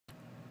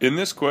In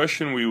this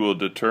question, we will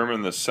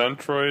determine the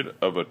centroid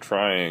of a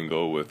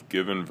triangle with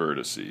given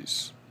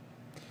vertices.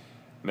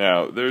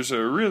 Now, there's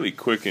a really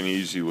quick and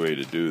easy way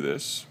to do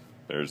this.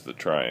 There's the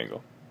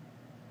triangle.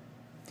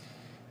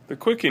 The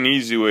quick and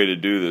easy way to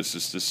do this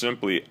is to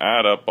simply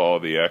add up all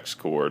the x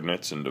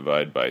coordinates and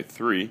divide by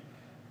 3,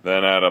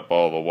 then add up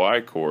all the y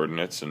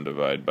coordinates and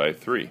divide by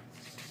 3.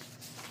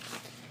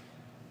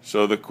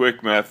 So the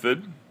quick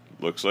method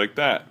looks like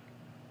that.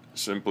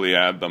 Simply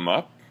add them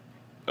up.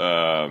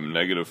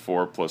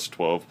 -4 plus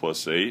 12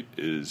 plus 8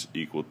 is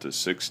equal to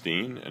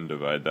 16, and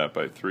divide that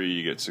by 3,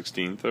 you get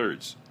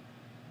 16/3.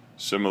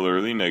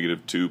 Similarly,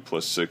 -2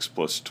 plus 6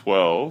 plus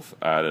 12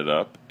 added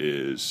up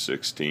is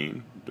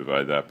 16.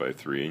 Divide that by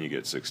 3 and you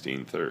get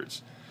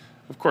 16/3.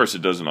 Of course,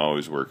 it doesn't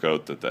always work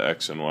out that the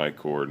x and y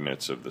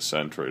coordinates of the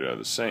centroid are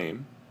the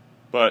same,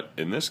 but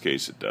in this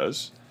case it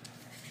does.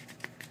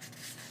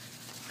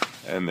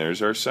 And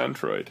there's our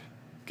centroid.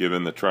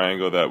 Given the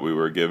triangle that we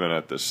were given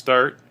at the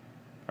start,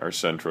 our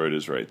centroid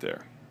is right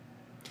there.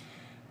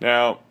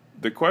 Now,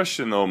 the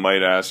question though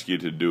might ask you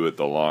to do it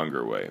the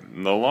longer way.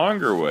 And the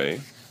longer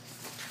way,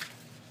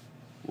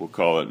 we'll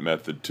call it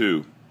method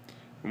 2.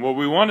 And what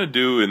we want to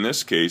do in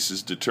this case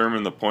is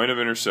determine the point of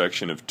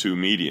intersection of two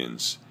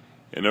medians.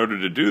 In order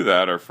to do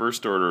that, our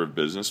first order of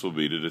business will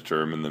be to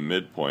determine the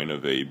midpoint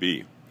of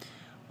AB.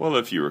 Well,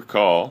 if you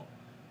recall,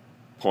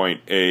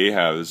 point A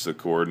has the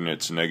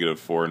coordinates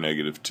 -4,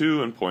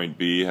 -2, and point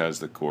B has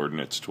the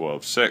coordinates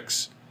 12,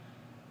 6.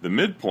 The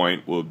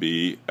midpoint will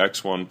be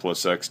x1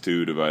 plus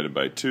x2 divided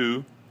by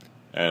 2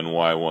 and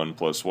y1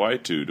 plus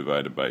y2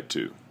 divided by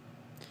 2.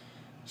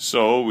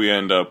 So we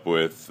end up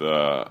with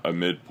a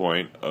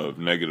midpoint of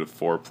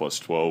 -4 plus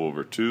 12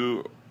 over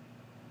 2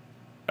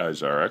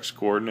 as our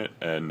x-coordinate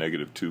and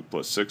 -2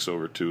 plus 6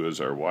 over 2 as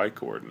our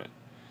y-coordinate.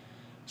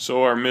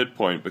 So our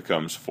midpoint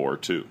becomes 4,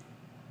 2.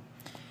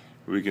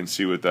 We can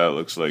see what that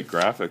looks like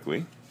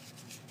graphically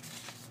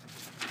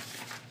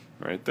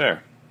right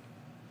there.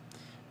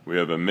 We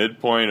have a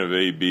midpoint of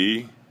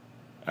AB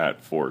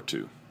at 4,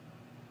 2.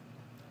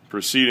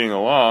 Proceeding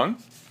along,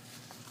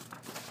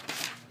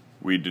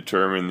 we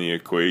determine the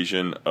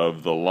equation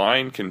of the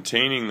line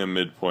containing the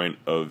midpoint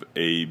of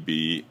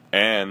AB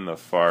and the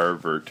far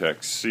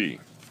vertex C.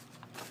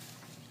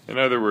 In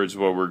other words,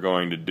 what we're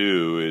going to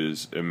do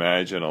is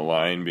imagine a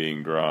line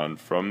being drawn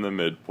from the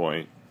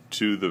midpoint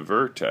to the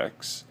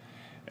vertex,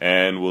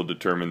 and we'll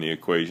determine the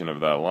equation of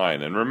that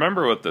line. And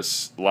remember what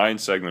this line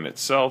segment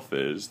itself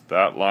is.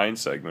 That line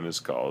segment is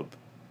called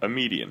a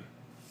median.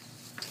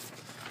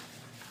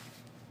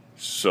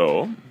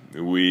 So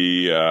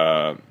we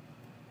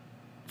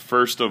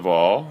first of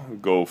all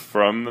go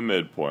from the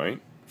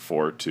midpoint,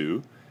 4,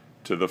 2,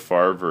 to the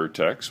far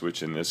vertex,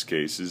 which in this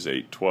case is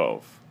 8,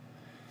 12.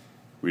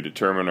 We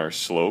determine our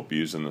slope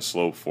using the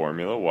slope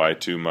formula,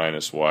 y2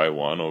 minus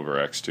y1 over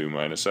x2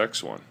 minus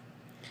x1.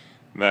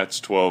 And that's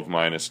 12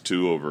 minus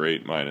 2 over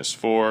 8 minus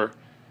 4,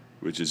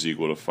 which is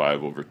equal to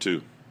 5 over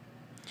 2.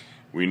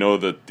 We know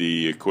that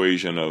the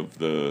equation of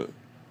the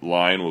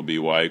line will be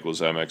y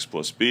equals mx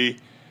plus b,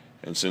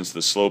 and since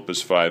the slope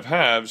is 5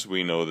 halves,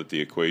 we know that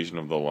the equation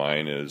of the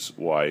line is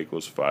y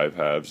equals 5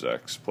 halves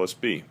x plus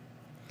b.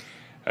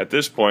 At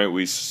this point,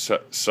 we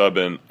sub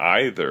in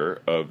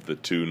either of the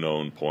two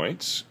known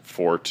points,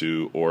 4,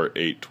 2 or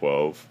 8,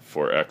 12,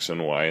 for x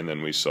and y, and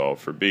then we solve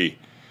for b.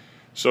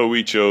 So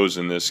we chose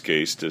in this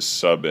case to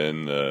sub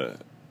in the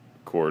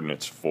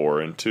coordinates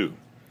 4 and 2.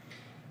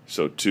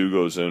 So 2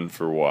 goes in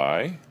for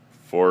y,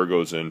 4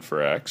 goes in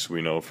for x.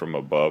 We know from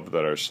above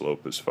that our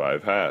slope is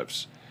 5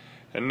 halves.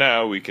 And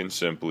now we can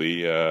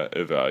simply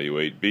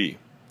evaluate b.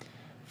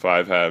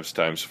 5 halves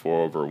times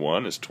 4 over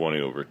 1 is 20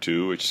 over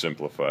 2, which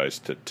simplifies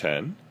to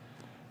 10.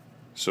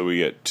 So we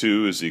get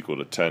 2 is equal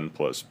to 10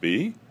 plus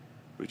b,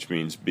 which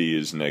means b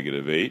is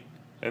 -8.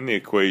 And the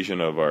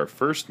equation of our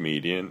first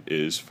median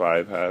is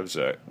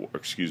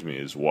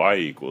is y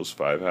equals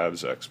 5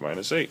 halves x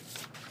minus 8.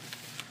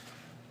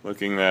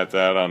 Looking at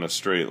that on a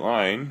straight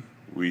line,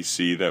 we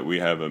see that we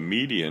have a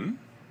median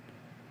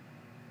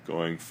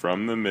going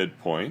from the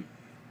midpoint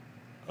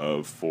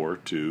of 4,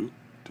 2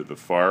 to the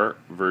far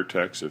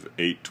vertex of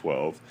 8,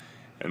 12,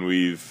 and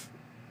we've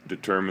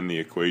determined the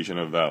equation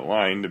of that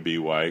line to be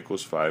y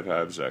equals 5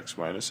 halves x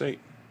minus 8.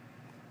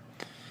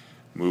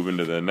 Moving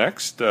to the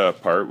next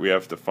part, we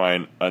have to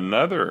find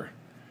another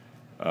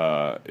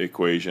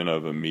equation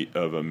of a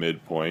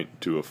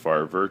midpoint to a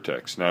far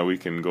vertex. Now we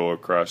can go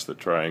across the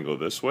triangle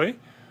this way,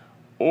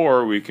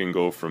 or we can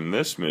go from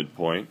this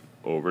midpoint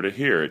over to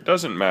here. It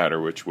doesn't matter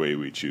which way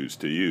we choose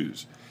to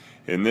use.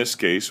 In this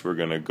case, we're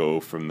going to go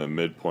from the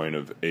midpoint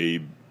of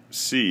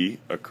AC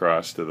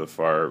across to the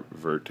far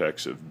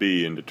vertex of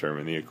B and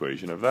determine the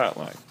equation of that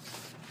line.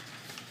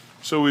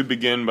 So we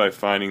begin by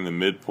finding the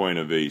midpoint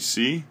of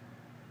AC,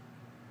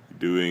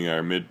 doing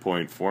our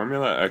midpoint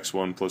formula,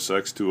 x1 plus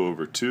x2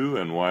 over 2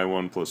 and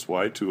y1 plus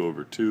y2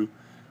 over 2.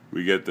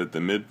 We get that the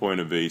midpoint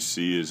of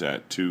AC is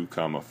at 2,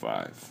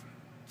 5.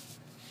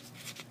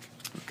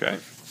 Okay.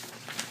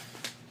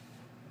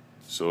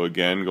 So So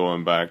again,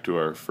 going back to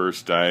our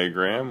first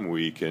diagram,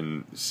 we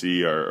can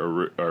see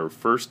our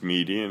first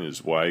median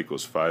is y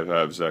equals 5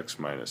 halves x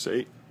minus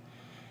 8.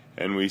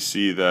 And we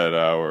see that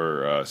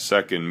our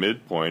second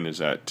midpoint is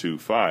at 2,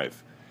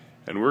 5.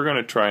 And we're going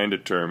to try and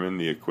determine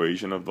the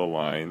equation of the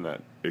line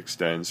that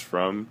extends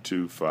from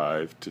 2,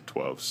 5 to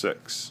 12,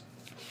 6.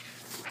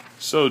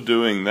 So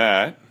doing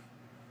that,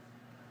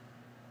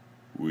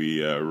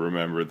 we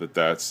remember that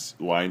that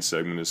line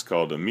segment is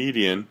called a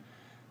median.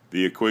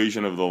 The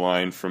equation of the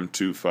line from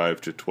 2, 5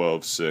 to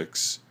 12,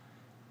 6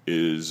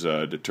 is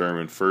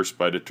determined first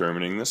by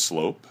determining the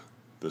slope.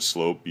 The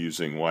slope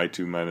using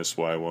y2 minus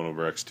y1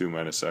 over x2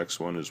 minus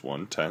x1 is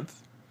 1/10.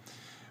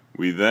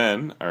 We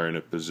then are in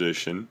a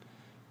position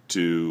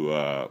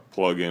to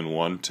plug in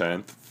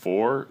 1/10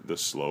 for the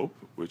slope,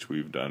 which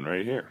we've done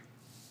right here.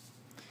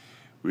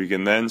 We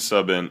can then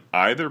sub in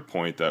either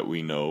point that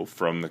we know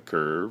from the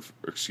curve,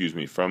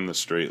 from the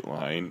straight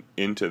line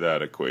into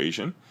that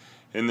equation.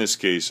 In this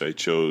case, I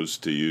chose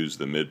to use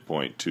the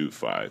midpoint 2,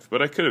 5, but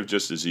I could have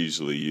just as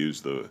easily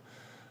used the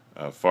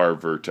far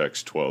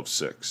vertex 12,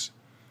 6.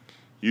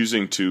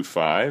 Using 2,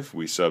 5,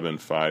 we sub in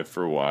 5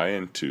 for y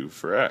and 2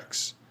 for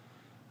x.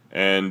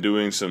 And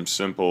doing some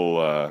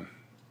simple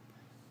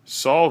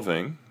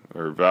solving,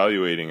 or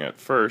evaluating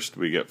at first,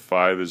 we get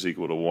 5 is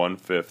equal to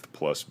 1/5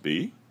 plus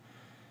b.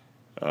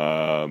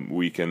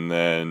 We can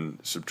then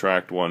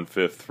subtract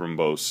 1/5 from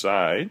both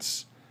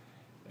sides,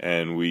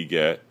 and we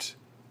get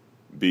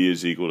b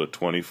is equal to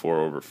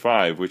 24 over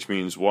 5, which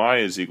means y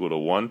is equal to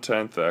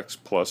 1/10 x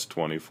plus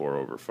 24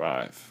 over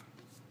 5.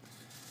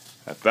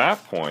 At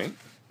that point,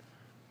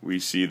 we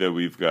see that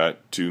we've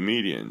got two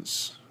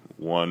medians,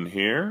 one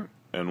here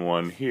and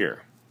one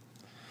here.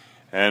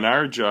 And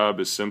our job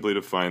is simply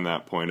to find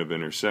that point of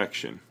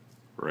intersection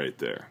right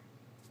there.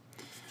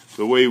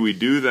 The way we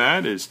do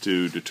that is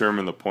to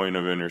determine the point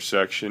of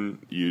intersection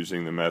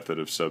using the method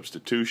of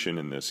substitution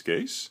in this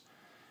case.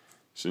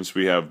 Since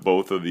we have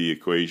both of the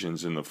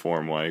equations in the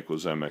form y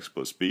equals mx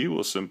plus b,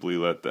 we'll simply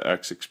let the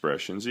x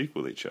expressions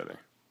equal each other.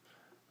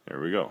 There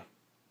we go.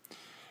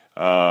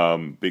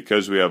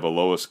 Because we have a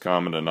lowest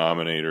common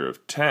denominator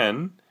of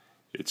 10,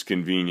 it's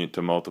convenient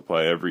to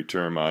multiply every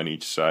term on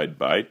each side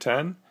by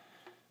 10.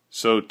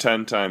 So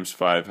 10 times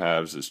 5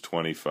 halves is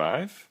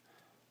 25,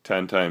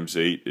 10 times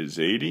 8 is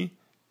 80,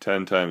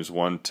 10 times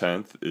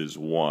 1/10 is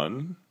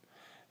 1,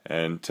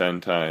 and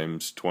 10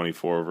 times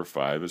 24 over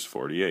 5 is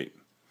 48.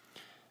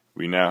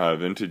 We now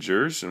have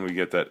integers, and we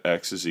get that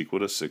x is equal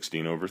to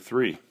 16 over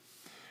 3.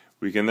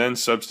 We can then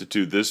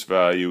substitute this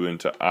value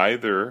into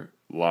either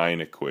line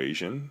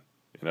equation,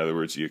 in other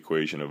words, the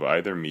equation of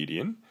either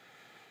median.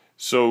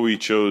 So we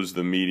chose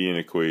the median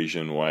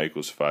equation y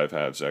equals 5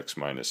 halves x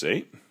minus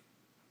 8,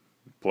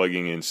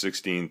 plugging in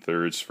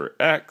 16/3 for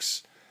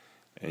x,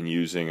 and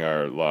using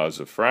our laws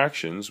of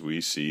fractions, we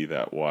see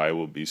that y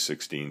will be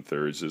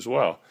 16/3 as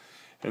well.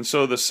 And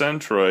so the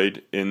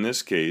centroid in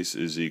this case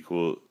is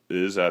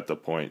at the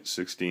point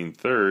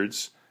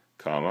 16/3,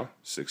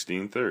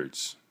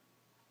 16/3.